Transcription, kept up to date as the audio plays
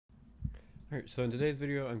Alright, so in today's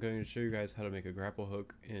video I'm going to show you guys how to make a grapple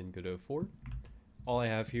hook in Godot 4. All I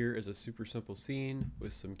have here is a super simple scene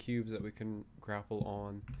with some cubes that we can grapple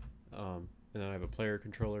on, and then I have a player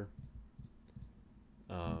controller.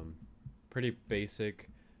 Pretty basic.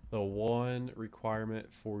 The one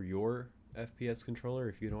requirement for your FPS controller,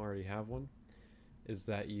 if you don't already have one, is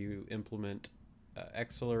that you implement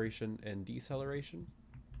acceleration and deceleration.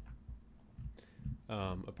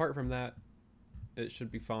 Apart from that, it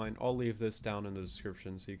should be fine. I'll leave this down in the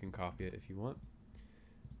description so you can copy it if you want.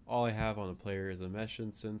 All I have on the player is a mesh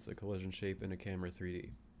instance, a collision shape, and a camera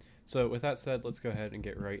 3D. So with that said, let's go ahead and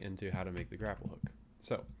get right into how to make the grapple hook.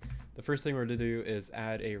 So the first thing we're going to do is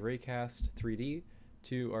add a raycast 3D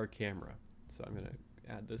to our camera. So I'm going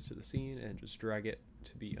to add this to the scene and just drag it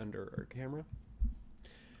to be under our camera.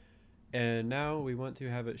 And now we want to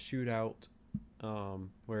have it shoot out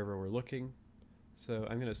wherever we're looking. So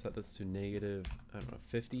I'm going to set this to negative,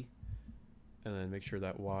 50, and then make sure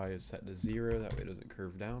that Y is set to 0, that way it doesn't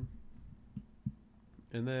curve down.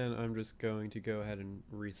 And then I'm just going to go ahead and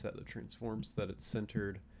reset the transform so that it's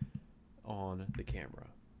centered on the camera.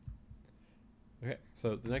 Okay,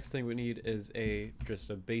 so the next thing we need is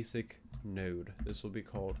just a basic node. This will be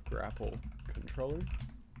called grapple controller.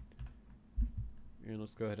 And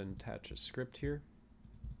let's go ahead and attach a script here.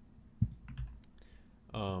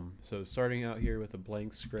 So starting out here with a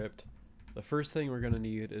blank script, the first thing we're going to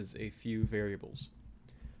need is a few variables.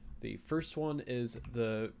 The first one is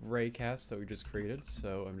the raycast that we just created,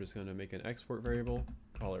 so I'm just going to make an export variable,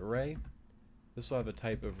 call it ray. This will have a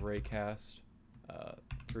type of raycast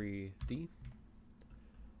 3D.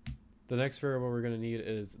 The next variable we're going to need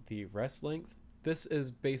is the rest length. This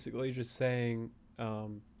is basically just saying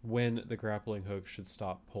when the grappling hook should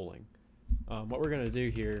stop pulling. What we're going to do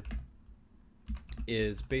here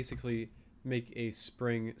is basically make a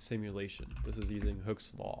spring simulation. This is using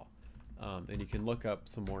Hooke's law, and you can look up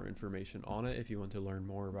some more information on it if you want to learn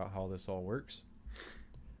more about how this all works.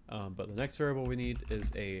 But the next variable we need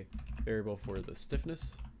is a variable for the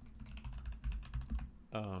stiffness.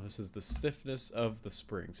 This is the stiffness of the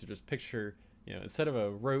spring. So just picture, instead of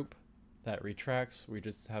a rope that retracts, we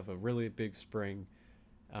just have a really big spring.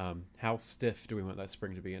 How stiff do we want that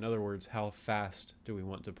spring to be? In other words, how fast do we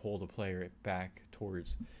want to pull the player back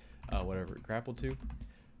towards whatever it grappled to?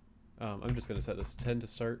 I'm just going to set this to 10 to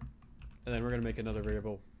start, and then we're going to make another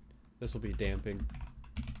variable. This will be damping.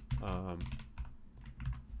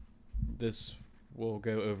 This will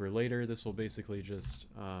go over later. This will basically just,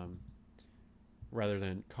 rather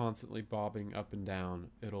than constantly bobbing up and down,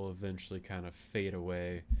 it'll eventually kind of fade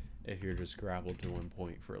away if you're just grappled to one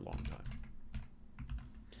point for a long time.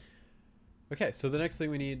 Okay, so the next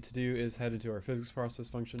thing we need to do is head into our physics process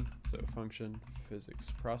function. So function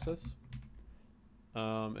physics process.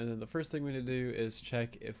 And then the first thing we need to do is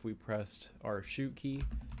check if we pressed our shoot key.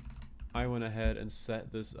 I went ahead and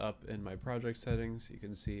set this up in my project settings. You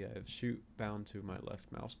can see I have shoot bound to my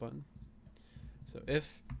left mouse button. So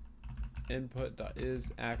if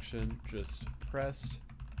input.isAction just pressed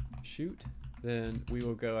shoot, then we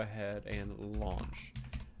will go ahead and launch.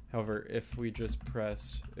 However, if we just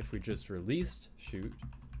released shoot,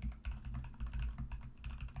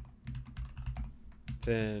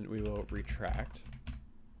 then we will retract.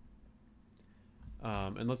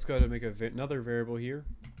 And let's go ahead and make another variable here.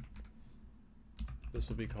 This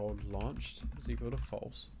will be called launched is equal to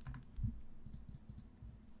false.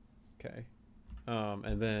 Okay.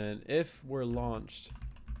 And then if we're launched,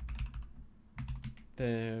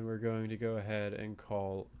 then we're going to go ahead and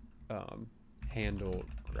call handle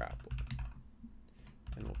grapple,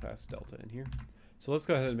 and we'll pass delta in here. So let's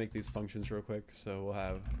go ahead and make these functions real quick. So we'll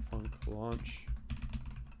have func launch,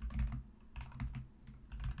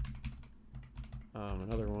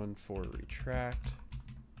 another one for retract,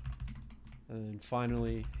 and then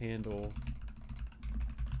finally handle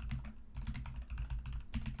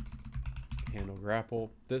grapple.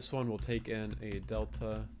 This one will take in a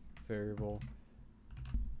delta variable,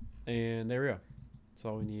 and there we go. That's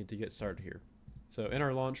all we need to get started here. So in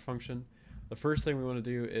our launch function, the first thing we want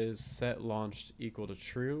to do is set launched equal to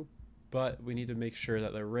true, but we need to make sure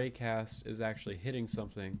that the raycast is actually hitting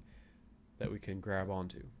something that we can grab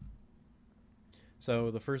onto.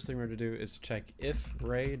 So the first thing we're going to do is check if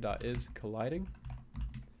ray.is colliding.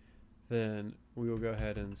 Then we will go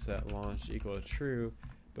ahead and set launched equal to true,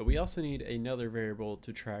 but we also need another variable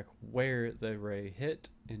to track where the ray hit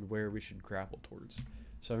and where we should grapple towards.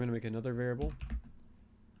 So I'm going to make another variable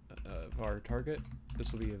of our target.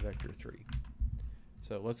 This will be a vector 3.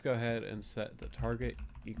 So let's go ahead and set the target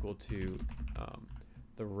equal to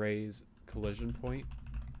the ray's collision point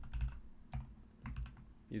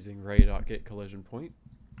using ray.getCollisionPoint.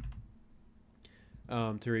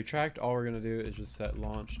 To retract, all we're going to do is just set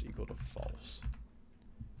launched equal to false.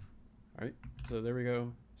 Alright, so there we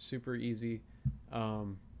go. Super easy.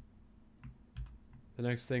 The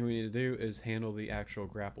next thing we need to do is handle the actual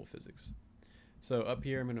grapple physics. So up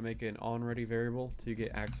here I'm going to make an onReady variable to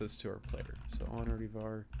get access to our player. So onReady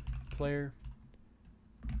var player.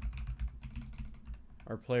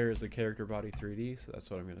 Our player is a character body 3D, so that's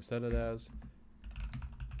what I'm going to set it as.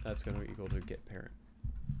 That's going to be equal to get parent.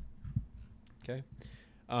 Okay.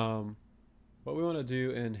 What we want to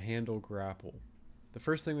do in handle grapple. The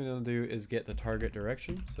first thing we want to do is get the target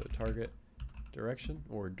direction. So target direction,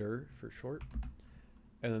 or dir for short.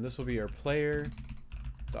 And then this will be our player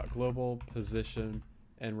dot global position,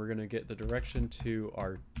 and we're going to get the direction to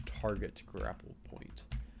our target grapple point.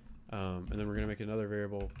 And then we're going to make another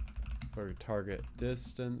variable for target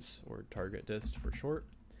distance, or target dist for short.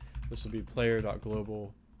 This will be player dot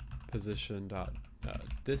global position dot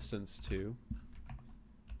distance to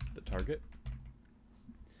the target.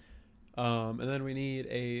 And then we need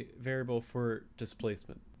a variable for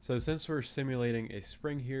displacement. So since we're simulating a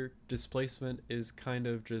spring here, displacement is kind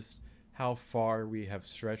of just how far we have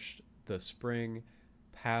stretched the spring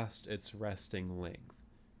past its resting length.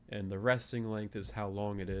 And the resting length is how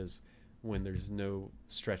long it is when there's no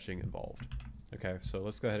stretching involved. Okay, so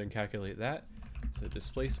let's go ahead and calculate that. So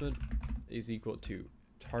displacement is equal to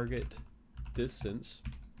target distance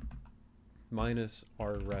minus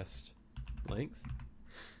our rest length.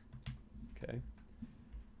 Okay.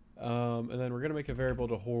 And then we're going to make a variable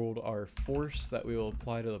to hold our force that we will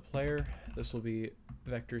apply to the player. This will be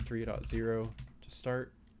vector3.0 to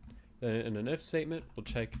start. Then in an if statement, we'll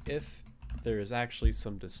check if there is actually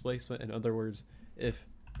some displacement. In other words, if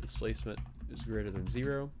displacement is greater than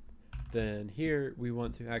 0, then here we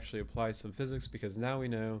want to actually apply some physics, because now we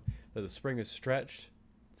know that the spring is stretched.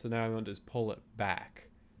 So now we want to just pull it back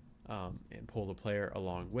and pull the player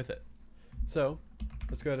along with it. So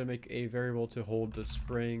let's go ahead and make a variable to hold the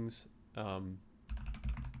spring's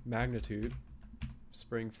magnitude,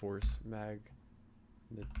 spring force magnitude,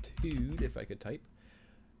 if I could type.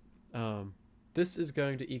 This is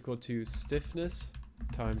going to equal to stiffness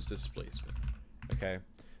times displacement. Okay,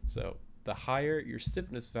 so the higher your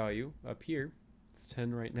stiffness value up here, it's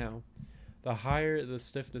 10 right now, the higher the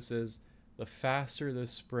stiffness is, the faster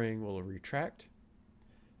this spring will retract.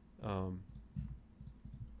 And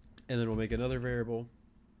then we'll make another variable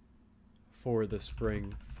for the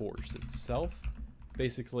spring force itself.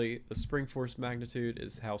 Basically, the spring force magnitude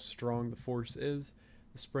is how strong the force is.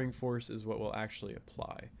 The spring force is what we'll actually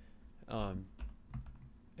apply. And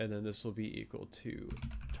then this will be equal to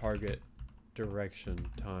target direction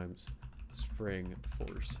times spring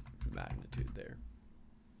force magnitude there.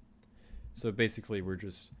 So basically, we're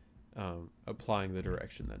just applying the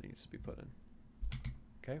direction that needs to be put in.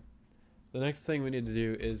 Okay. The next thing we need to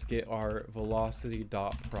do is get our velocity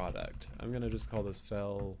dot product. I'm going to just call this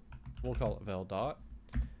vel, we'll call it vel dot.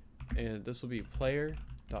 And this will be player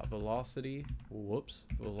dot velocity,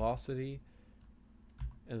 velocity.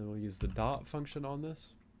 And then we'll use the dot function on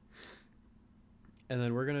this. And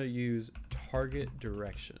then we're going to use target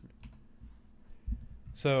direction.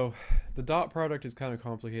 So the dot product is kind of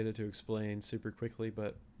complicated to explain super quickly,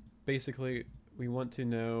 but basically we want to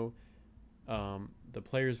know the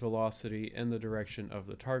player's velocity and the direction of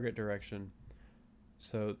the target direction.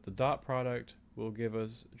 So the dot product will give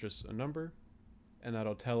us just a number, and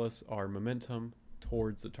that'll tell us our momentum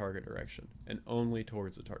towards the target direction, and only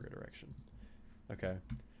towards the target direction. Okay.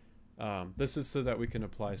 This is so that we can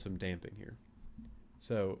apply some damping here.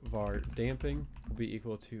 So var damping will be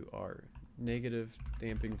equal to our negative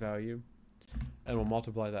damping value, and we'll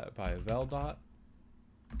multiply that by a vel dot,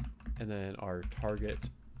 and then our target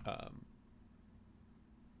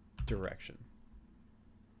direction.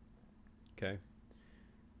 Okay.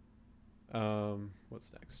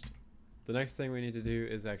 What's next? The next thing we need to do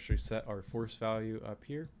is actually set our force value up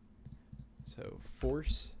here. So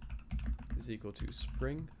force is equal to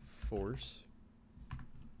spring force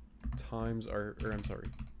times our,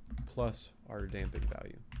 plus our damping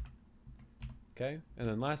value. Okay, and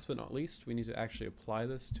then last but not least, we need to actually apply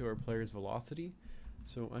this to our player's velocity.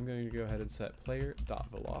 So I'm going to go ahead and set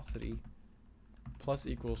player.velocity plus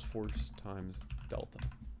equals force times delta.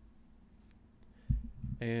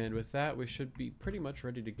 And with that, we should be pretty much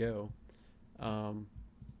ready to go.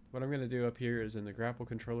 What I'm going to do up here is in the grapple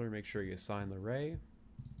controller, make sure you assign the ray.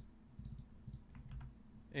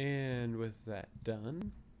 And with that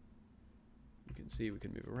done, you can see we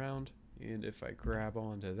can move around. And if I grab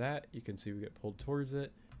onto that, you can see we get pulled towards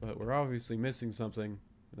it. But we're obviously missing something,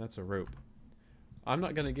 and that's a rope. I'm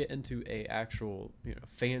not going to get into a actual,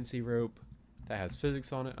 fancy rope that has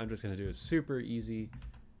physics on it. I'm just going to do a super easy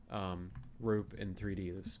rope in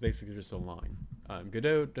 3D. This is basically just a line.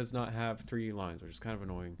 Godot does not have 3D lines, which is kind of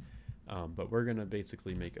annoying, but we're going to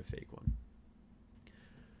basically make a fake one.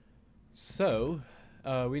 So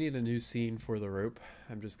we need a new scene for the rope.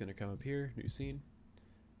 I'm just going to come up here, new scene,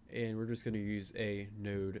 and we're just going to use a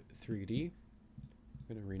node 3D.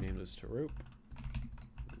 I'm going to rename this to rope.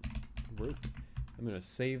 I'm going to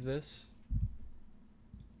save this,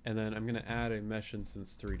 and then I'm going to add a mesh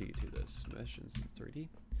instance 3D to this. Mesh instance 3D.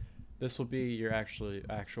 This will be your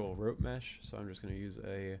actual rope mesh. So I'm just going to use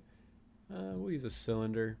we'll use a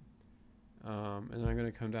cylinder, and then I'm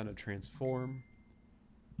going to come down to transform.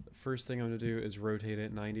 The first thing I'm going to do is rotate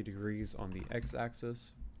it 90 degrees on the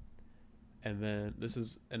x-axis, and then this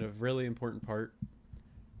is a really important part.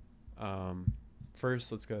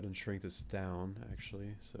 First, let's go ahead and shrink this down,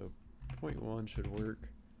 actually. So 0.1 should work.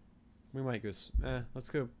 We might go, let's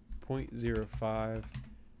go 0.05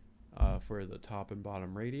 for the top and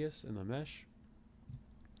bottom radius in the mesh.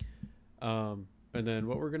 And then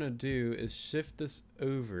what we're going to do is shift this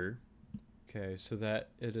over, okay, so that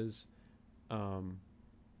it is, so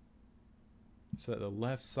that the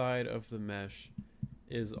left side of the mesh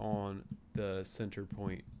is on the center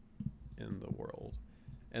point in the world.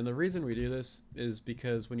 And the reason we do this is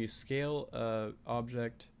because when you scale a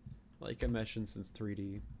object like a mesh instance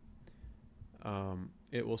 3D,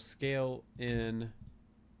 it will scale in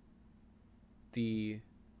the,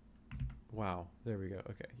 wow, there we go.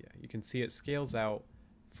 Okay, yeah, you can see it scales out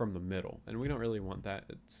from the middle, and we don't really want that.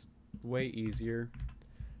 It's way easier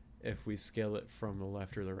if we scale it from the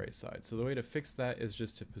left or the right side. So the way to fix that is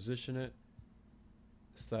just to position it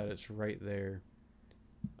so that it's right there.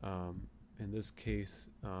 In this case,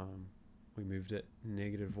 we moved it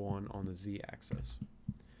 -1 on the z-axis.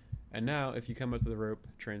 And now if you come up to the rope,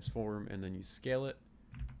 transform, and then you scale it,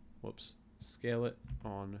 scale it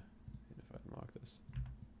on, if I unlock this,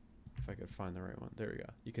 if I could find the right one, there we go.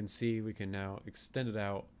 You can see we can now extend it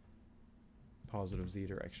out positive z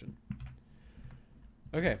direction.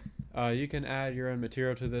 Okay, you can add your own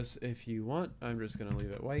material to this if you want. I'm just going to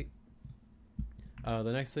leave it white.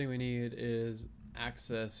 The next thing we need is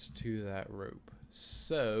access to that rope.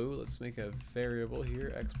 So let's make a variable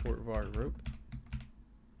here, export var rope.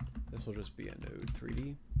 This will just be a node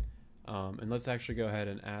 3D. And let's actually go ahead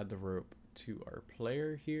and add the rope to our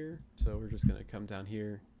player here. So we're just going to come down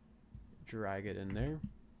here, drag it in there,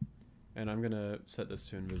 and I'm going to set this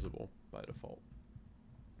to invisible by default.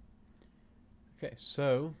 Okay,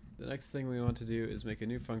 so the next thing we want to do is make a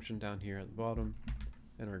new function down here at the bottom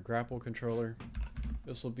in our grapple controller.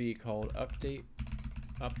 This will be called update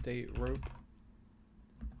rope.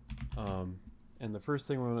 And the first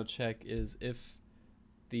thing we want to check is if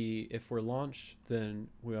we're launched, then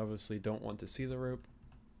we obviously don't want to see the rope.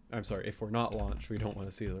 I'm sorry, if we're not launched, we don't want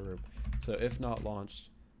to see the rope. So if not launched,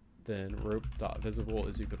 then rope.visible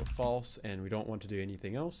is equal to false, and we don't want to do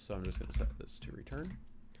anything else, so I'm just going to set this to return.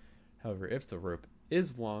 However, if the rope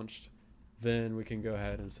is launched, then we can go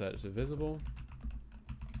ahead and set it to visible.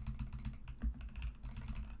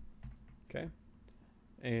 Okay,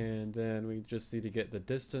 and then we just need to get the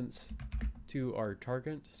distance to our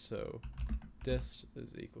target. So dist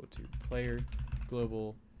is equal to player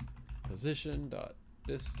global position dot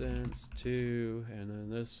distance to, and then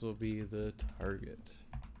this will be the target.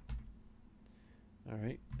 All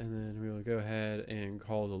right, and then we will go ahead and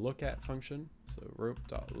call the look at function. So rope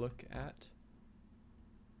dot look at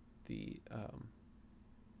the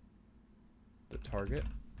target.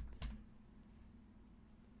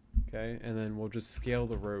 Okay, and then we'll just scale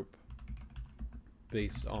the rope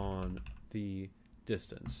based on the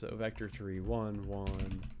distance. So vector 3, 1,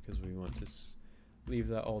 1, because we want to leave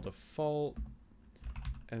that all default,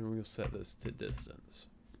 and we'll set this to distance.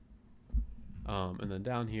 And then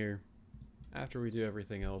down here, after we do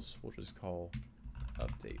everything else, we'll just call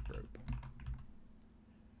update rope.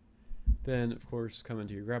 Then, of course, come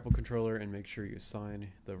into your grapple controller and make sure you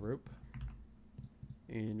assign the rope.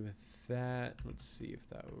 And with that, let's see if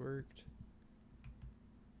that worked.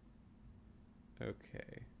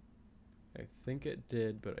 Okay. I think it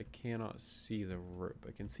did, but I cannot see the rope.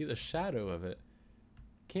 I can see the shadow of it.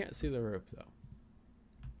 Can't see the rope, though.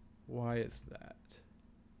 Why is that?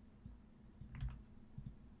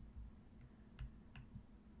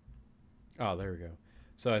 Oh, there we go.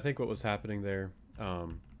 So I think what was happening there,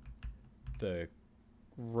 the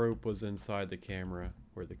rope was inside the camera,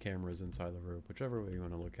 or the camera is inside the rope, whichever way you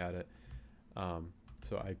want to look at it.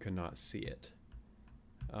 So I could not see it.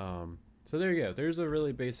 So there you go. There's a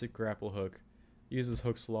really basic grapple hook. Uses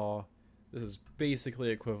Hooke's law. This is basically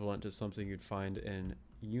equivalent to something you'd find in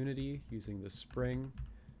Unity using the spring.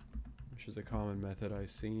 which is a common method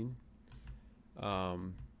I've seen. So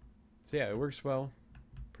yeah, it works well.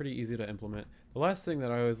 Pretty easy to implement. The last thing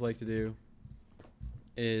that I always like to do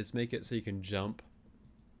is make it so you can jump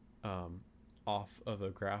off of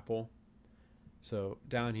a grapple. So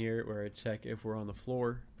down here where I check if we're on the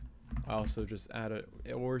floor, I also just add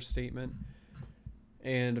a or statement.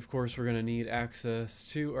 And of course we're going to need access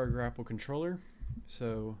to our grapple controller.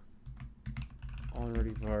 So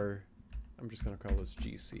already var, I'm just going to call this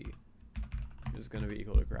GC, is going to be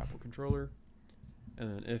equal to grapple controller. And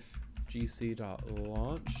then if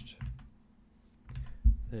gc.launched,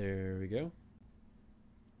 there we go.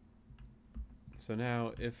 So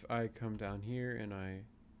now if I come down here and I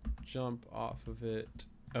jump off of it,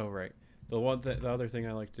 oh right, the other thing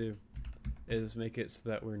I like to do is make it so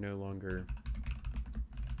that we're no longer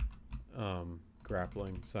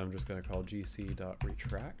grappling. So I'm just going to call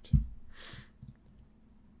gc.retract.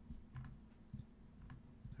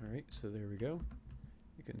 Alright, so there we go.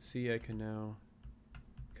 You can see I can now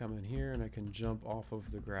come in here and I can jump off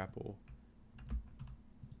of the grapple,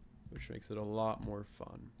 which makes it a lot more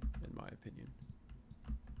fun, in my opinion.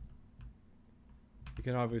 You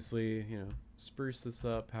can obviously, you know, spruce this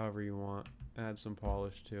up however you want, add some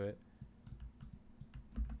polish to it.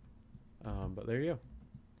 But there you go.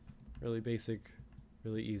 Really basic,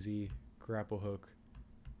 really easy grapple hook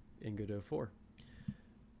in Godot 4.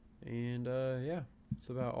 And yeah, that's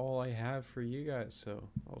about all I have for you guys. So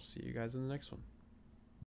I'll see you guys in the next one.